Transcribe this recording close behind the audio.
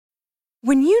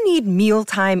When you need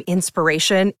mealtime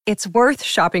inspiration, it's worth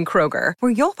shopping Kroger,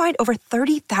 where you'll find over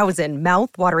 30,000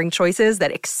 mouth-watering choices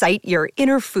that excite your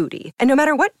inner foodie. And no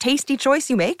matter what tasty choice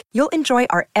you make, you'll enjoy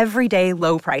our everyday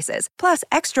low prices, plus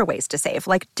extra ways to save,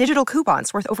 like digital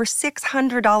coupons worth over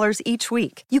 $600 each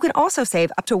week. You can also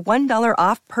save up to $1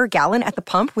 off per gallon at the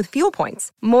pump with fuel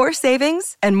points. More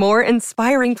savings and more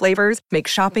inspiring flavors make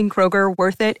shopping Kroger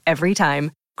worth it every time.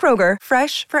 Kroger,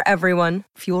 fresh for everyone.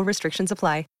 Fuel restrictions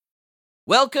apply.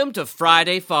 Welcome to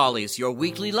Friday Follies, your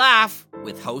weekly laugh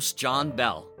with host John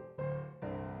Bell.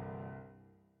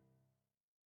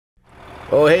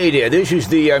 Oh, hey there. This is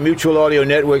the Mutual Audio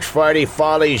Network's Friday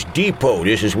Follies Depot.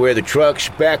 This is where the trucks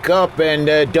back up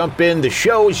and dump in the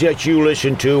shows that you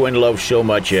listen to and love so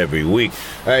much every week.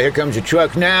 Here comes the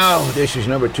truck now. This is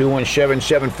number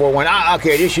 217741.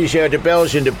 Okay, this is the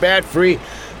Bells and the Bat Free,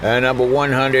 number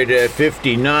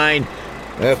 159.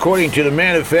 According to the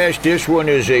manifest, this one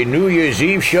is a New Year's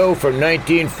Eve show from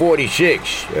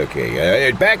 1946.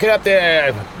 Okay, back it up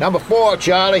there. Number 4,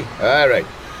 Charlie. All right.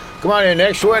 Come on in,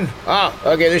 next one.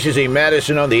 Okay, this is a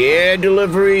Madison on the Air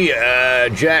delivery.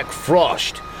 Jack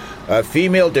Frost. A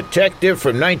female detective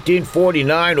from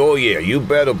 1949. Oh, yeah, you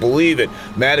better believe it.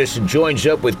 Madison joins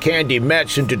up with Candy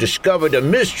Matson to discover the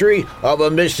mystery of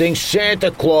a missing Santa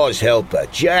Claus helper,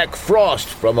 Jack Frost,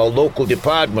 from a local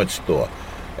department store.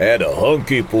 Add a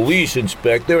hunky police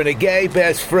inspector and a gay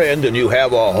best friend, and you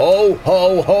have a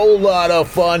whole lot of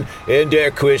fun in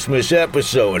their Christmas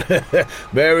episode.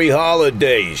 Merry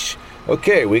holidays.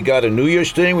 Okay, we got a New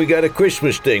Year's thing, we got a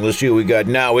Christmas thing. Let's see what we got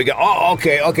now.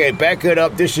 Okay, back it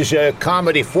up. This is a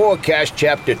Comedy Forecast,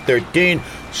 Chapter 13.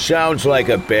 Sounds like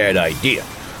a bad idea.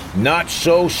 Not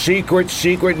so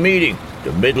secret meeting.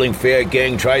 The Middling Fair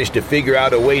gang tries to figure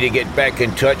out a way to get back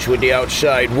in touch with the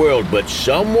outside world, but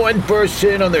someone bursts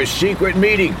in on their secret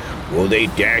meeting. Will they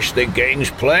dash the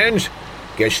gang's plans?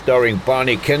 Guest starring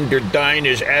Bonnie Kenderdine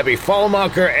as Abby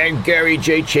Fallmacher and Gary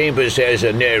J. Chambers as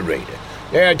a narrator.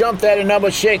 Yeah, dump that in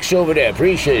number 6 over there.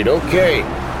 Appreciate it. Okay.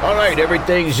 All right,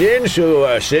 everything's in,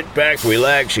 so sit back,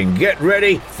 relax, and get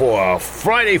ready for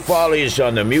Friday Follies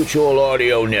on the Mutual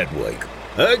Audio Network.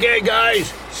 Okay,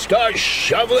 guys, start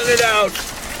shoveling it out.